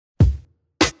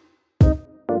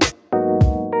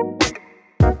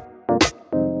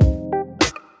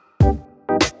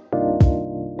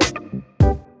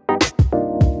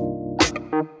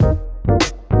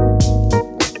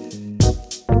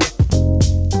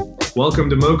Welcome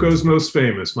to Moco's Most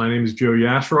Famous. My name is Joe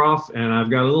Yasharoff, and I've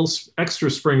got a little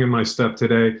extra spring in my step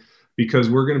today because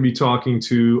we're going to be talking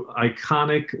to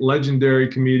iconic, legendary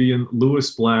comedian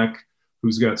Lewis Black,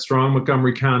 who's got strong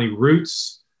Montgomery County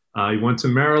roots. He went to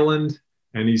Maryland,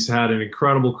 and he's had an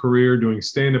incredible career doing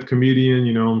stand-up comedian.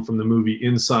 You know him from the movie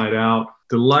Inside Out.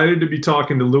 Delighted to be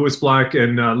talking to Lewis Black.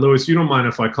 And Lewis, you don't mind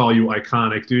if I call you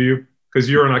iconic, do you? Because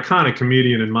you're an iconic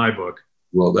comedian in my book.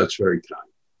 Well, that's very kind.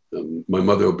 My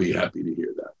mother will be happy to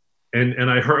hear that. And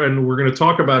I heard, and we're going to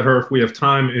talk about her if we have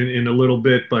time in a little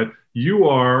bit, but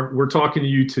we're talking to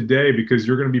you today because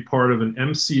you're going to be part of an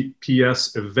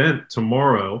MCPS event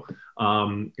tomorrow.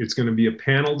 It's going to be a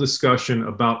panel discussion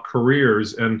about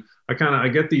careers. And I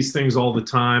get these things all the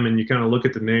time, and you kind of look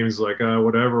at the names like,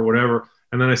 whatever.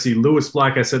 And then I see Lewis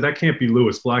Black. I said, that can't be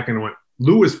Lewis Black. And I went,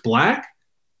 Lewis Black?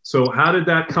 So how did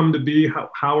that come to be?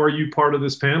 How are you part of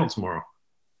this panel tomorrow?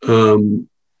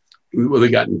 Well, they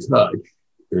got in touch,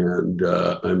 and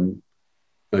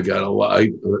I got a lot,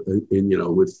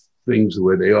 and with things the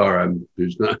way they are,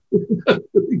 there's not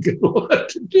really a lot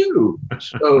to do.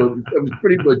 So I was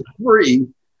pretty much free.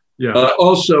 Yeah.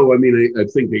 Also, I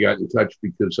think they got in touch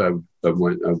because I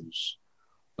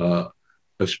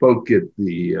spoke at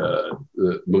the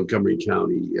Montgomery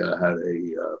County had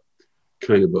a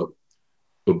kind of a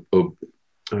I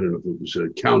don't know if it was a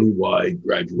countywide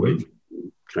graduation.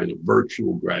 Kind of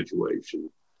virtual graduation,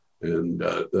 and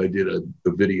I did a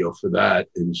video for that,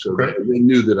 and so they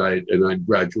knew that I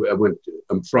graduated.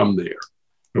 I'm from there.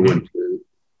 I'm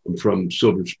from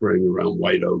Silver Spring around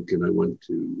White Oak, and I went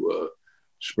to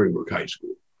Springbrook High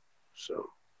School.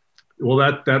 So, well,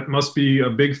 that must be a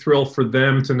big thrill for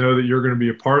them to know that you're going to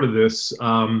be a part of this.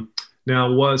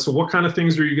 So what kind of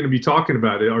things are you going to be talking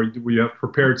about? Do we have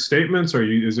prepared statements?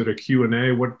 Is it a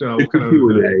Q&A? What kind of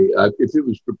Q&A? If it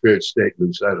was prepared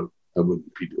statements, I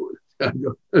wouldn't be doing it.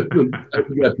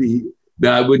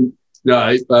 I wouldn't.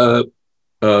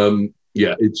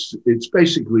 Yeah, it's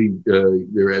basically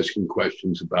they're asking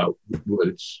questions about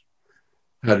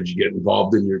how did you get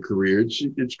involved in your career?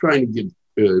 It's trying to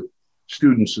give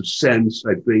students a sense,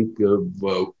 I think, of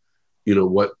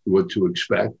what to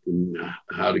expect and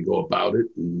how to go about it,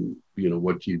 and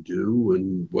what do you do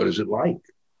and what is it like.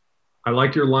 I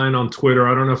like your line on Twitter.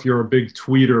 I don't know if you're a big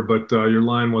tweeter, but your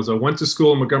line was, I went to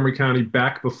school in Montgomery County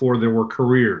back before there were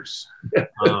careers.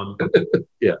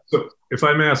 Yeah. So if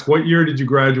I may ask, what year did you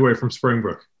graduate from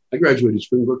Springbrook? I graduated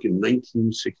Springbrook in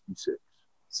 1966.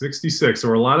 66. There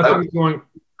were a lot of things going.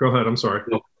 Go ahead. I'm sorry.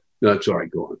 No, it's all right.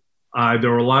 Go on. There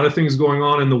were a lot of things going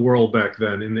on in the world back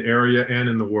then, in the area and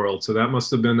in the world. So that must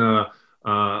have been a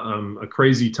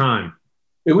crazy time.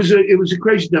 It was a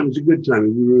crazy time. It was a good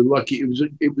time. We were lucky. It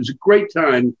was a great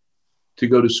time to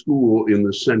go to school in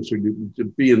the sense of to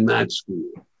be in that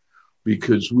school,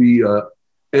 because we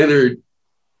entered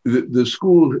the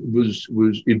school was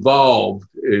evolved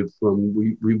from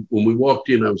when we walked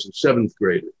in. I was a seventh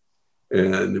grader.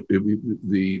 And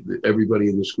everybody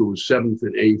in the school was seventh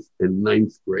and eighth and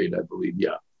ninth grade, I believe.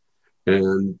 Yeah.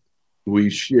 And we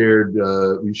shared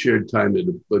time at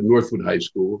Northwood High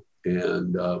School,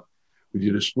 and we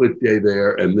did a split day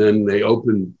there. And then they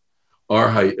opened our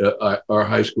high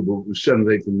school, but it was seventh,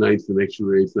 eighth, and ninth. The next year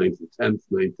we were eighth, ninth, and 10th,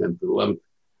 ninth, 10th, and 11th,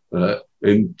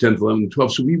 and 10th, 11th, and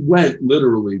 12th. So we went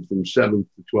literally from seventh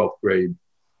to 12th grade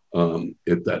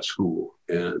at that school.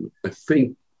 And I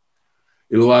think,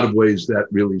 in a lot of ways, that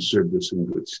really served us in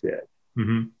good stead.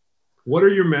 Mm-hmm. What are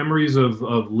your memories of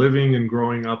living and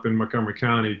growing up in Montgomery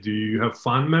County? Do you have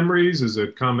fond memories? Is it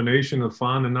a combination of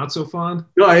fond and not so fond?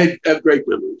 No, I have great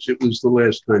memories. It was the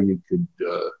last time you could,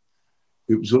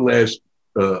 it was the last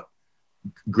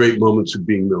great moments of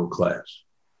being middle class,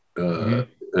 and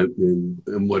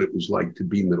what it was like to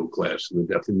be middle class, and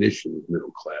the definition of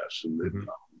middle class. And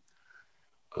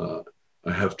that,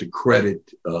 I have to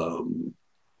credit,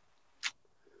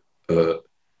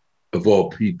 of all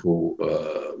people,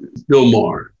 Bill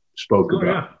Maher spoke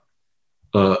about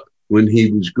when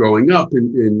he was growing up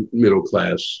in middle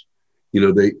class.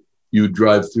 You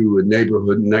drive through a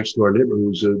neighborhood, next to our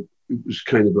neighborhood was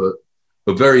kind of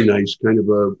a very nice, kind of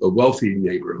a wealthy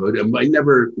neighborhood. And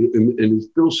and as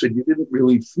Bill said, you didn't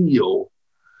really feel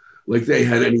like they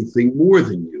had anything more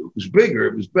than you. It was bigger,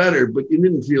 it was better, but you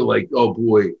didn't feel like, oh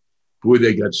boy,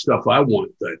 they got stuff. I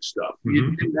want that stuff. Mm-hmm.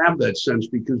 You didn't have that sense,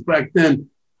 because back then,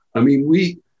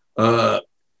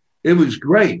 it was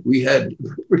great. We had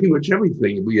pretty much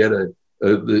everything. We had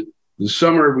the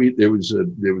summer. There was a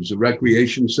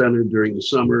recreation center during the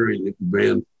summer, and it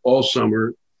ran all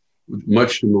summer.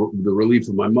 Much to the relief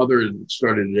of my mother, it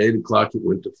started at 8 o'clock. It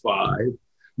went to 5.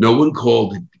 No one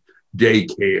called it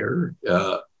daycare,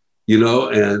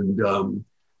 and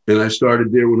And I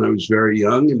started there when I was very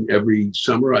young, and every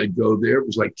summer I'd go there. It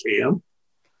was like camp.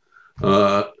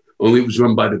 Only it was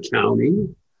run by the county,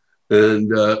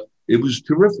 and it was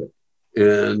terrific.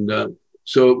 And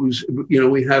so it was,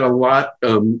 we had a lot.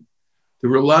 There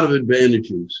were a lot of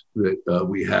advantages that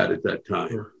we had at that time,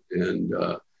 Sure. and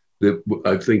that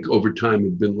I think over time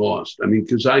had been lost. I mean,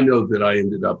 because I know that I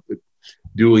ended up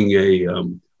doing a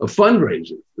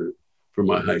fundraiser for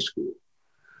my high school,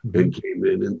 and came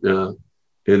in,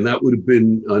 and that would have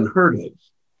been unheard of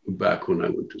back when I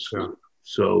went to school. Yeah.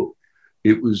 So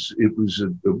it was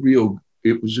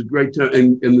a great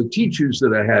time, and the teachers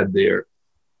that I had there,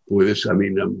 boy,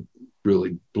 I'm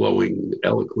really blowing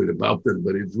eloquent about them,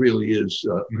 but it really is.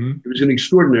 It was an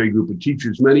extraordinary group of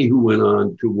teachers, many who went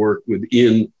on to work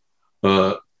within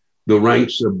the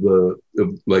ranks of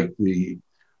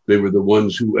they were the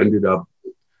ones who ended up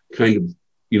kind of,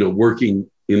 working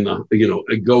in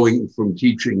the, going from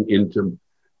teaching into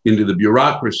the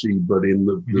bureaucracy, but in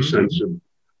the sense of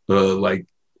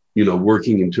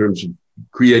working in terms of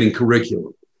creating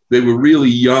curriculum. They were really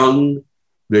young.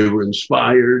 They were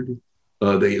inspired.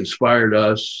 They inspired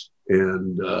us,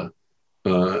 and I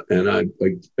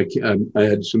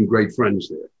had some great friends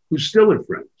there who still are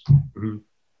friends. Mm-hmm.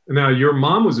 Now, your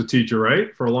mom was a teacher,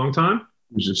 right, for a long time?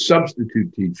 She was a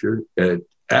substitute teacher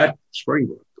at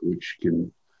Springbrook, which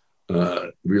can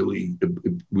really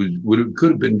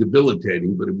could have been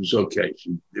debilitating, but it was okay.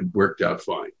 It worked out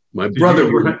fine. My brother.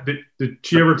 Did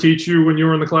she ever teach you when you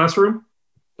were in the classroom?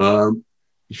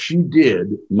 She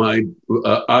did. And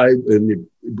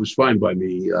it was fine by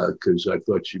me because I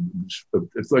thought she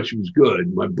was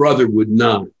good. My brother would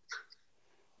not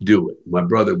do it. My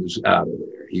brother was out of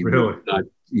there. He really? Was not.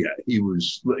 Yeah, he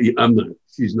was. I'm not.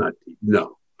 She's not.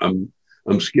 No, I'm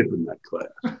skipping that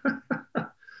class.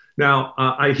 Now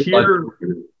I hear.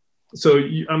 So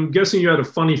I'm guessing you had a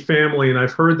funny family, and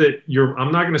I've heard that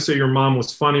I'm not going to say your mom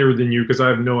was funnier than you because I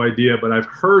have no idea, but I've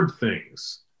heard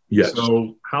things. Yes.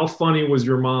 So how funny was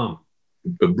your mom?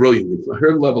 Brilliantly.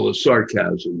 Her level of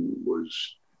sarcasm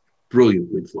was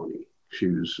brilliantly funny. She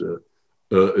was,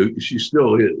 she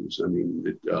still is. I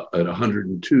mean, at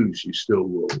 102, she still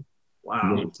will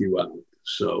knock you out.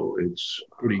 So it's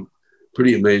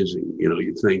pretty amazing.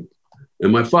 You think,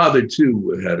 and my father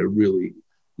too had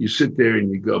you sit there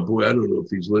and you go, boy, I don't know if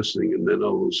he's listening. And then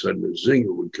all of a sudden a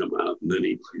zinger would come out, and then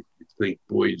he'd think,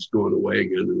 boy, he's going away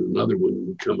again. And another one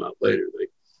would come out later.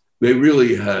 They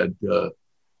really had a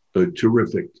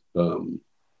terrific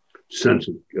sense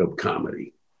of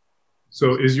comedy.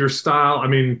 So is your style, I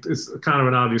mean, it's kind of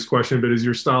an obvious question, but is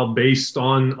your style based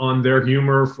on their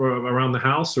humor around the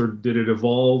house, or did it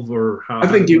evolve, or how? I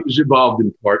think it was evolved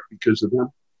in part because of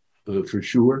them, for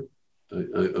sure.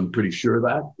 I'm pretty sure of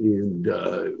that. And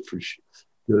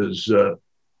because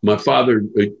my father,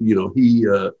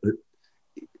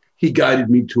 he guided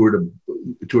me toward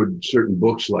certain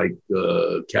books like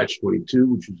Catch-22,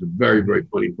 which is a very, very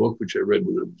funny book, which I read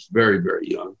when I was very, very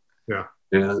young. Yeah.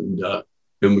 And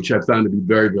which I found to be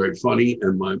very, very funny.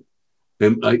 And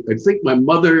I think my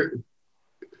mother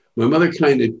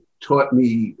kind of taught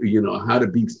me, how to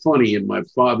be funny. And my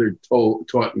father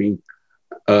taught me,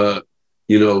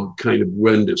 kind of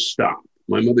when to stop.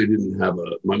 My mother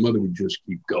would just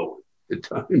keep going at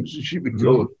times. She would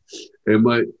go. And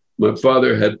my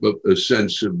father had a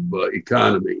sense of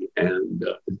economy, and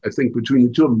I think between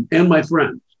the two of them and my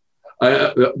friends,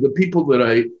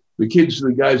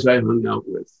 the guys I hung out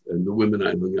with, and the women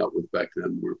I hung out with back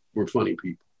then were funny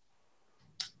people.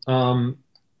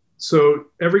 So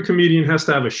every comedian has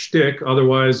to have a shtick,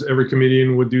 otherwise every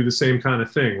comedian would do the same kind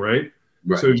of thing, right?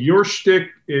 Right. So your shtick,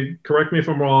 correct me if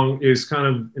I'm wrong, is kind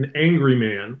of an angry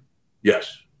man.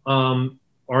 Yes.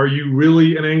 Are you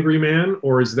really an angry man,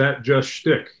 or is that just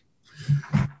shtick?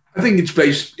 I think it's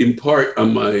based in part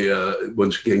on my,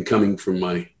 once again, coming from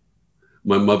my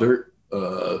mother,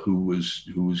 who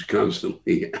was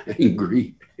constantly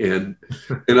angry, and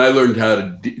I learned how to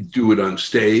do it on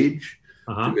stage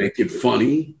to make it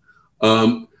funny.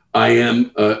 I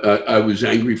was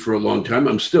angry for a long time.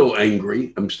 I'm still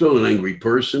angry. I'm still an angry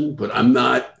person, but I'm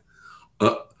not.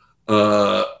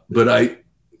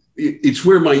 It's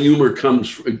where my humor comes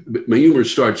from. My humor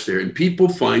starts there, and people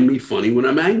find me funny when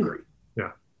I'm angry.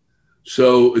 Yeah.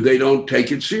 So they don't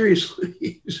take it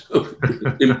seriously. So,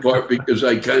 in part because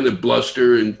I kind of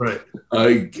bluster and right.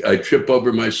 I trip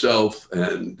over myself,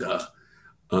 and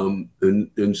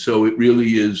so it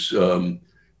really is.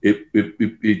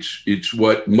 It's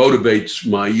what motivates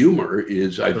my humor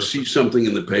is I see something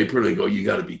in the paper and I go, you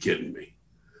got to be kidding me.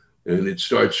 And it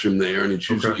starts from there, and it's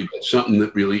usually something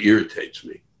that really irritates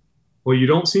me. Well, you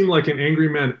don't seem like an angry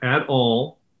man at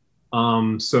all.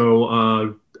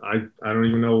 So I don't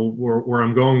even know where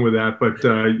I'm going with that, but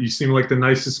you seem like the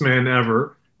nicest man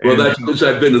ever. Well, that's because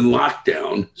I've been in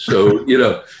lockdown. So,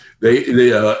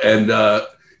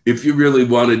 if you really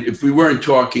wanted, if we weren't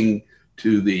talking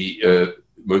to the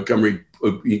Montgomery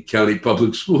County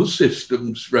public school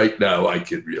systems right now, I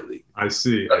could really. I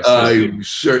see. I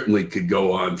certainly could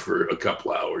go on for a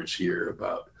couple hours here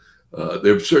about.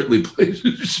 There are certainly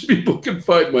places people can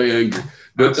find my anger,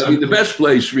 but I mean, the best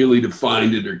place really to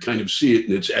find it or kind of see it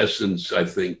in its essence, I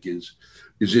think, is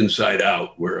Inside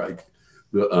Out, where I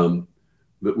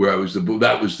was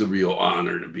that was the real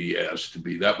honor to be asked to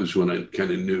be. That was when I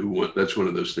kind of knew. That's one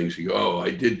of those things you go, oh,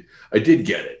 I did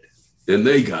get it, and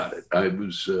they got it. I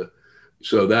was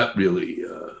so that really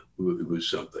was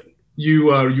something.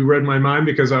 You read my mind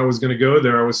because I was going to go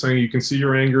there. I was saying you can see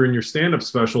your anger in your stand-up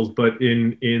specials, but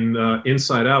in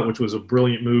Inside Out, which was a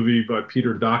brilliant movie by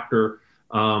Peter Docter,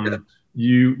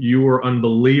 you were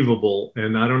unbelievable.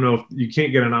 And I don't know if you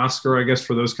can't get an Oscar, I guess,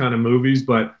 for those kind of movies,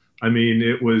 but I mean,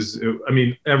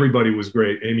 everybody was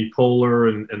great. Amy Poehler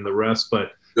and the rest,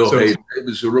 but it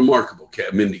was a remarkable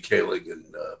cast. Mindy Kaling and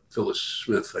Phyllis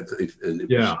Smith, I think. And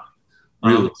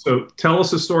really. So tell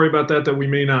us a story about that we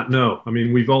may not know. I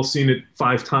mean, we've all seen it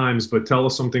 5 times, but tell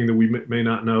us something that we may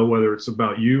not know, whether it's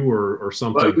about you or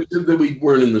something. Well, that we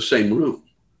weren't in the same room.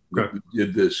 Okay. We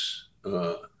did this.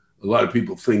 A lot of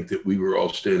people think that we were all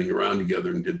standing around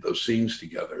together and did those scenes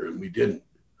together, and we didn't.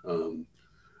 Some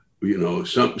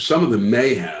of them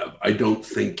may have. I don't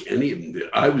think any of them did.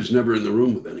 I was never in the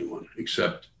room with anyone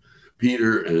except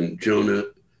Peter and Jonas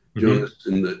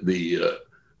and the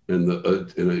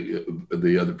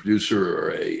other producer,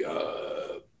 or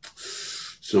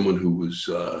someone who was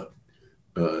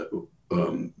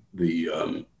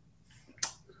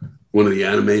one of the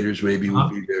animators maybe would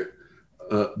be there,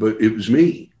 but it was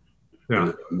me.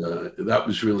 Yeah. And, that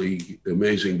was really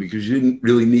amazing because you didn't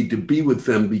really need to be with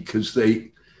them because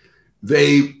they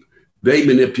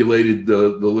manipulated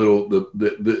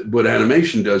what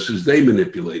animation does is they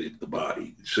manipulated the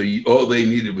body. So all they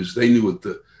needed was they knew what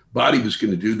the body was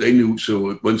going to do. They knew.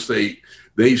 So once they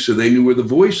knew where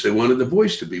they wanted the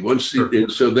voice to be. And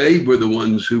so they were the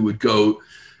ones who would go.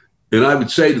 And I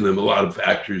would say to them, a lot of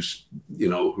actors,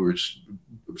 who are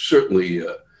certainly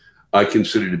I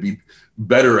consider to be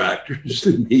better actors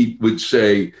than me, would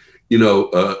say,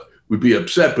 would be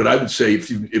upset. But I would say,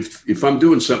 if I'm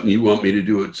doing something you want me to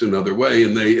do it another way,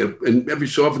 and every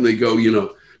so often they go,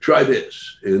 try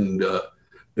this, and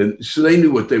so they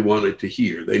knew what they wanted to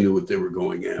hear. They knew what they were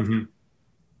going after. Mm-hmm.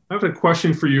 I have a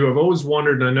question for you. I've always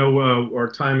wondered, and I know our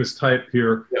time is tight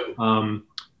here. Yeah.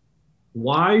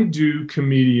 Why do many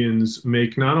comedians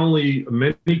make not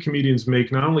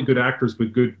only good actors,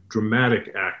 but good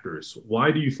dramatic actors?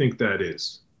 Why do you think that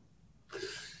is?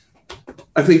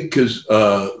 I think because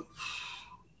I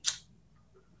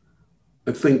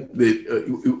think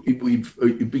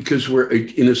that because we're,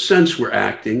 in a sense, we're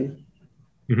acting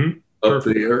up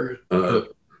there.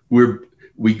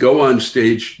 We go on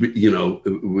stage,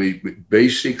 we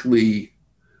basically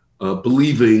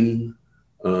believing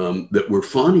that we're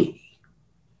funny.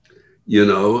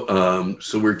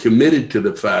 So we're committed to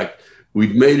the fact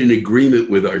we've made an agreement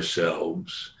with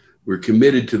ourselves. We're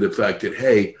committed to the fact that,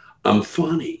 hey, I'm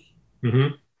funny.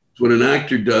 Mm-hmm. What an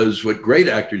actor does, what great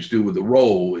actors do with a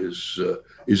role is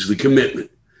the commitment.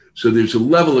 So there's a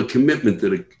level of commitment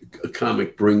that a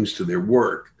comic brings to their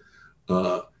work,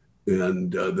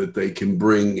 and that they can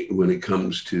bring when it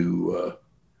comes to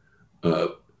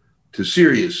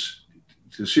serious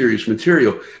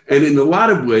material. And in a lot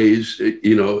of ways,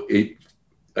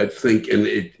 I think, and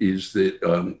it is that,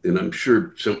 and I'm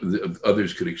sure some of the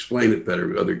others could explain it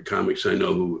better. Other comics I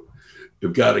know who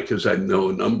have got it, because I know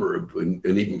a number of, and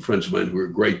even friends of mine who are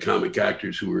great comic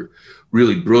actors who are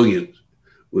really brilliant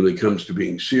when it comes to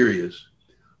being serious.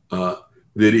 That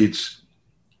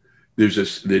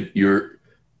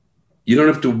you don't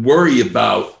have to worry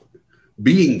about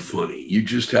being funny. You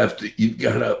just have to.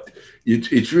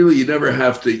 It's really, you never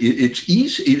have to. It's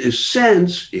easy in a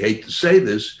sense. I hate to say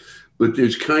this, but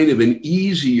there's kind of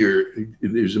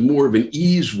there's more of an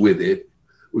ease with it,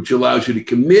 which allows you to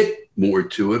commit more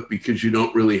to it because you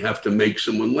don't really have to make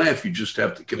someone laugh. You just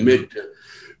have to commit to,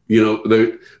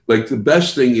 the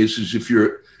best thing is if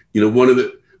you're, one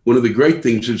of the great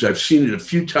things is I've seen it a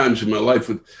few times in my life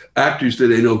with actors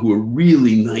that I know who are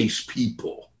really nice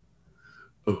people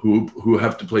who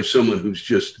have to play someone who's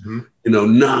just,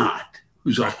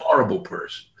 who's a horrible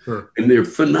person. Sure. And they're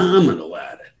phenomenal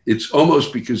at it. It's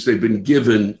almost because they've been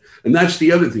given, and that's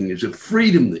the other thing, is a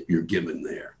freedom that you're given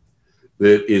there,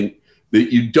 that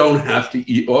you don't have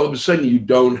to, all of a sudden you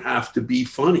don't have to be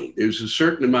funny. There's a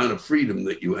certain amount of freedom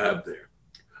that you have there.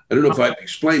 I don't know if I've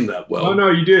explained that well. Oh,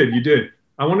 no, you did. You did.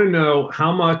 I want to know,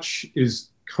 how much is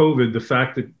COVID, the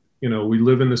fact that, we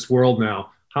live in this world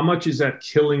now, how much is that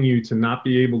killing you to not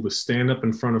be able to stand up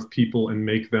in front of people and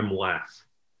make them laugh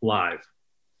live?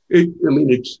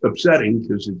 It's upsetting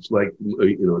because it's like,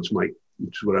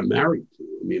 it's what I'm married to.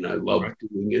 I mean, I love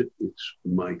doing it. It's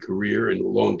my career. And a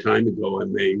long time ago, I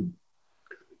made,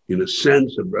 in a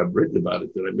sense, I've written about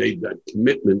it, that I made that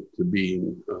commitment to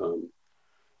being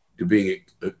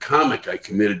a comic. I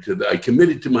committed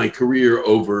to my career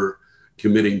over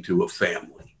committing to a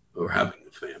family or having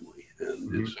a family.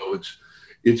 And so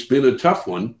it's been a tough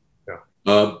one.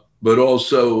 Yeah. But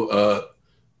also,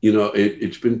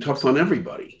 it's been tough on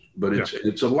everybody, but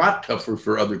it's a lot tougher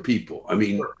for other people. I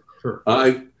mean, sure.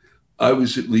 I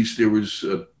was, at least there was,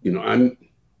 I'm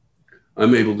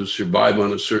able to survive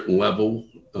on a certain level.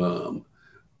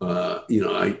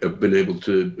 I've been able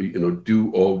to,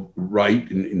 do all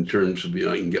right in terms of,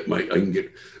 I can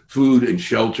get food and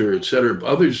shelter, et cetera. But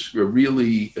others are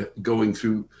really going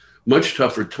through much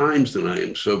tougher times than I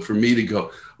am. So for me to go,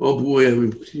 oh boy,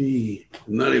 I'm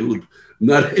not able to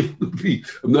be,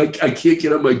 I can't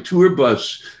get on my tour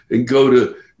bus and go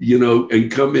to,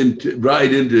 and come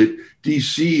ride into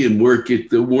DC and work at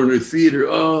the Warner Theater.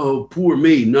 Oh, poor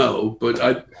me. No, but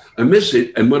I miss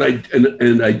it. And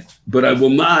but I will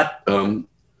not, I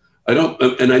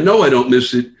know I don't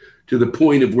miss it to the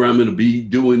point of where I'm going to be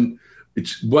doing.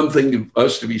 It's one thing of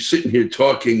us to be sitting here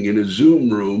talking in a Zoom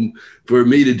room, for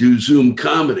me to do Zoom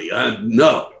comedy.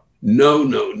 No.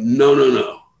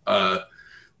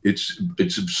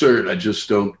 It's absurd. I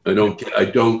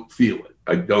don't feel it.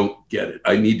 I don't get it.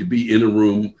 I need to be in a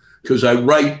room because I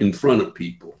write in front of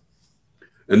people.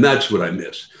 And that's what I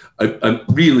miss. I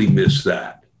really miss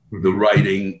that, the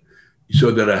writing,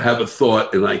 so that I have a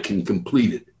thought and I can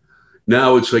complete it.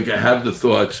 Now it's like I have the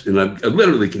thoughts and I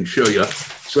literally can show you.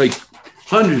 It's like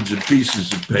hundreds of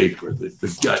pieces of paper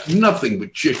that got nothing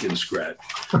but chicken scratch.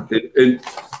 And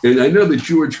I know that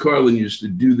George Carlin used to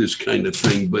do this kind of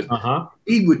thing, but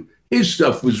his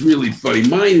stuff was really funny.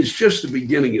 Mine is just the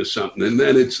beginning of something. And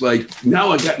then it's like, now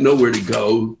I got nowhere to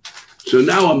go. So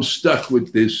now I'm stuck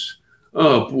with this,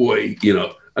 oh boy,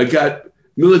 I got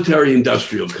military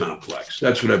industrial complex.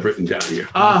 That's what I've written down here.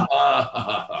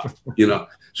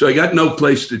 So I got no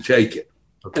place to take it.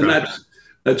 Okay. And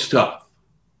that's tough.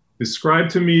 Describe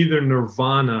to me the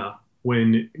nirvana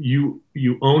when you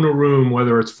own a room,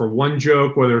 whether it's for one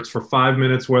joke, whether it's for 5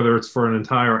 minutes, whether it's for an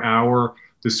entire hour.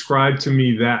 Describe to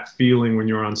me that feeling when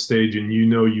you're on stage and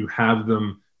you have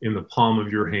them in the palm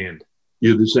of your hand.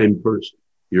 You're the same person.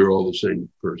 You're all the same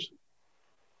person.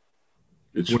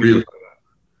 It's really,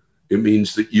 it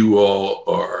means that you all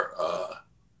are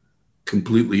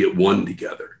completely at one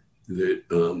together. That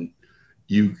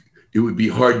it would be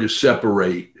hard to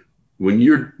separate when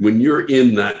you're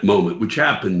in that moment, which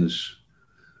happens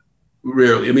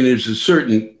rarely. I mean, there's a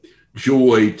certain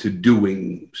joy to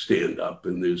doing stand-up,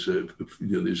 and there's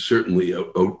certainly a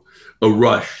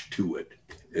rush to it,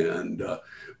 and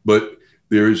but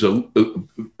there is and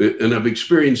I've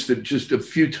experienced it just a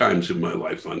few times in my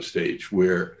life on stage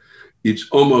where it's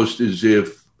almost as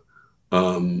if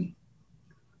I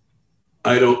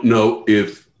don't know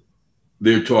if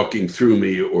they're talking through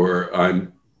me or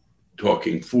I'm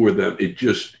talking for them. It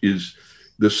just is,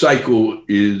 the cycle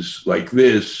is like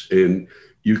this, and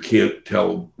you can't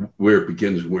tell where it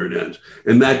begins and where it ends.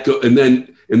 And that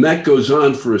goes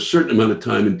on for a certain amount of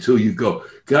time until you go,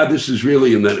 God, this is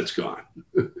really, and then it's gone.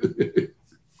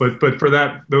 But for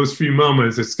those few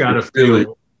moments, it's got to feel really,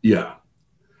 yeah.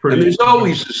 And there's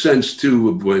always a sense too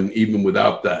of when, even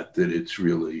without that it's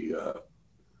really,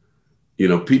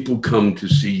 people come to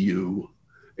see you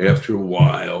after a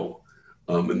while,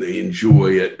 and they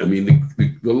enjoy it. I mean,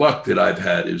 the luck that I've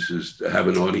had is to have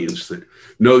an audience that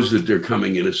knows that they're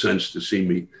coming, in a sense, to see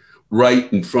me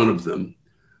right in front of them,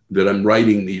 that I'm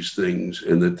writing these things,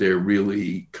 and that they're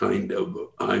really kind of,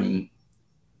 I'm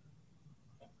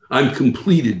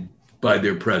completed by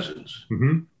their presence.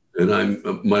 Mm-hmm.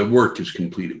 And my work is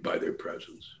completed by their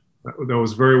presence. That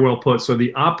was very well put. So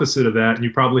the opposite of that, and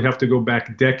you probably have to go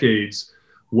back decades,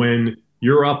 when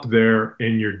you're up there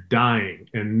and you're dying,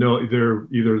 and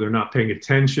they're not paying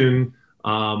attention.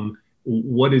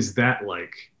 What is that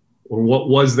like? Or what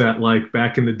was that like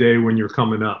back in the day when you're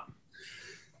coming up?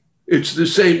 It's the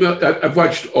same. I've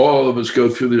watched all of us go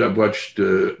through that. I've watched,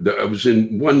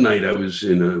 one night I was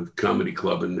in a comedy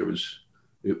club, and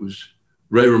it was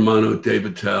Ray Romano, Dave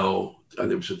Attell,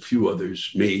 there was a few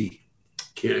others, me.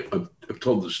 I've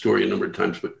told the story a number of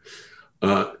times, but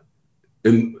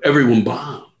and everyone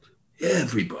bombed.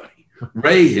 Everybody.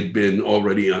 Ray had been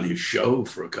already on his show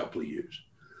for a couple of years.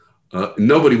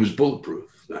 Nobody was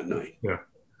bulletproof that night. Yeah.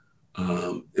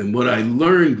 And what I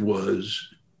learned was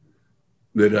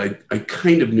that I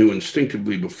kind of knew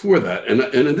instinctively before that. And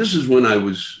this is when I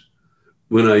was,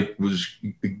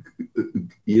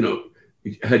 you know,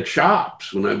 had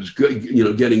chops, when I was good, you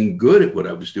know, getting good at what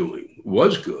I was doing,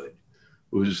 was good,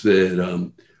 was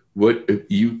that what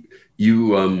you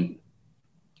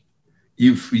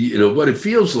know, what it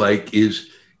feels like is,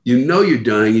 you know, you're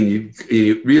dying, and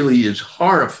it really is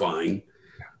horrifying.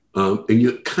 And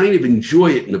you kind of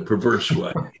enjoy it in a perverse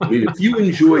way. I mean, if you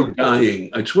enjoy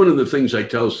dying, it's one of the things I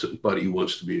tell somebody who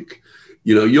wants to be,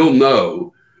 you know, you'll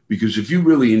know, because if you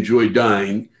really enjoy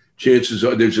dying, chances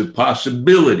are there's a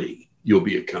possibility you'll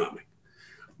be a comic.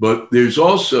 But there's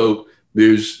also,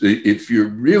 if you're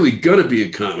really going to be a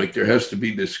comic, there has to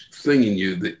be this thing in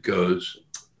you that goes,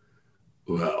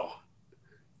 well,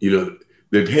 you know,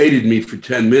 they've hated me for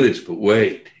 10 minutes, but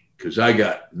wait, because I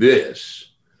got this.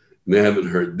 And they haven't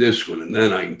heard this one, and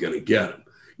then I'm going to get them.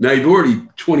 Now, you're already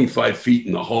 25 feet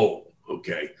in the hole,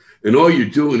 okay? And all you're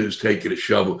doing is taking a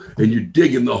shovel, and you're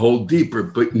digging the hole deeper,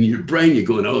 but in your brain, you're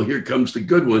going, oh, here comes the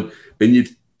good one, and you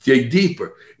dig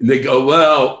deeper. And they go,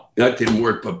 well, that didn't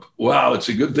work, but wow, it's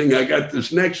a good thing I got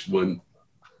this next one.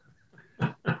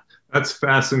 That's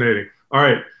fascinating. All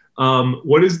right.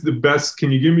 What is the best?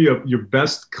 Can you give me your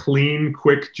best clean,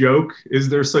 quick joke? Is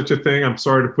there such a thing? I'm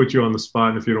sorry to put you on the spot,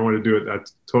 and if you don't want to do it,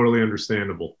 that's totally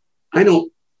understandable. I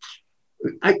don't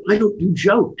do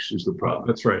jokes, is the problem.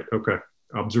 That's right. Okay.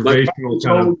 Observational. It's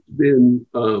always been,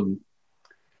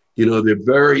 you know,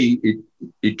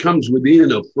 it comes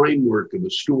within a framework of a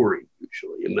story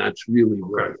usually, and that's really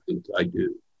what I think I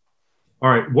do. All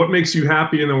right. What makes you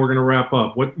happy? And then we're going to wrap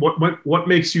up. What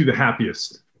makes you the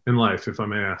happiest in life, if I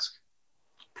may ask?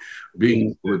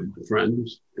 Being with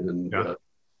friends, and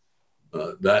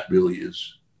that really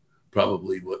is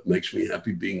probably what makes me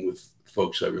happy. Being with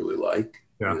folks I really like,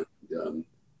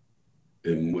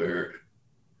 and where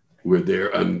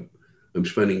there, I'm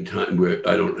spending time where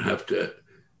I don't have to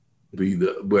be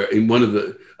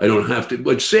I don't have to.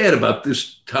 What's sad about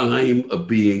this time of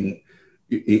being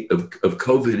of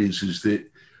COVID is that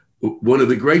one of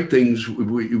the great things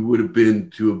would have been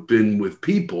to have been with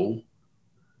people,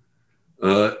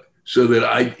 so that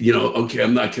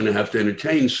I'm not going to have to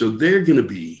entertain. So they're going to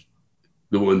be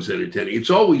the ones entertaining.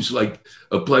 It's always like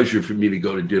a pleasure for me to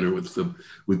go to dinner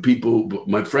with people.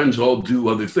 My friends all do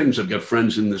other things. I've got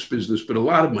friends in this business, but a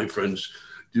lot of my friends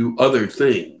do other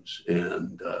things.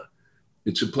 And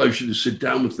it's a pleasure to sit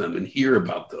down with them and hear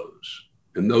about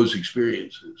those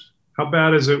experiences. How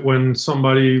bad is it when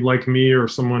somebody like me or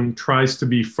someone tries to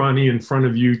be funny in front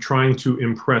of you, trying to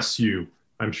impress you?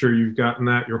 I'm sure you've gotten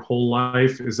that your whole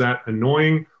life. Is that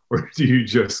annoying, or do you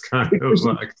just kind of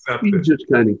accept it? You just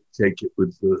kind of take it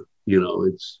with the, you know,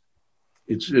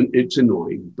 it's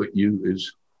annoying, but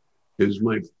as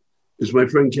my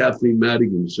friend Kathleen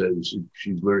Madigan says,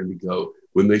 she's learned to go,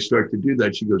 when they start to do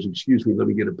that, she goes, excuse me, let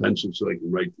me get a pencil so I can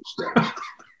write this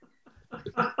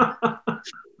down.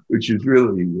 Which is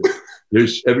really,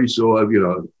 there's every so often, you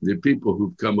know, there are people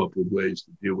who've come up with ways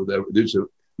to deal with that.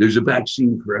 There's a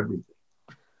vaccine for everything.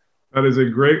 That is a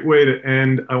great way to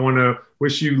end. I want to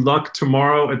wish you luck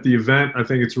tomorrow at the event. I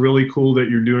think it's really cool that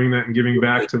you're doing that and giving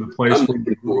back to the place where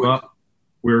you grew up.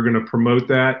 We're going to promote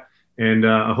that, and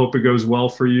I hope it goes well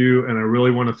for you. And I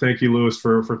really want to thank you, Louis,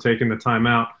 for taking the time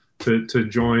out to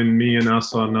join me and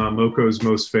us on Moco's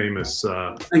Most Famous.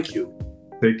 Thank you.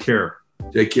 Take care.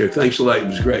 Take care. Thanks a lot. It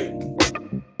was great.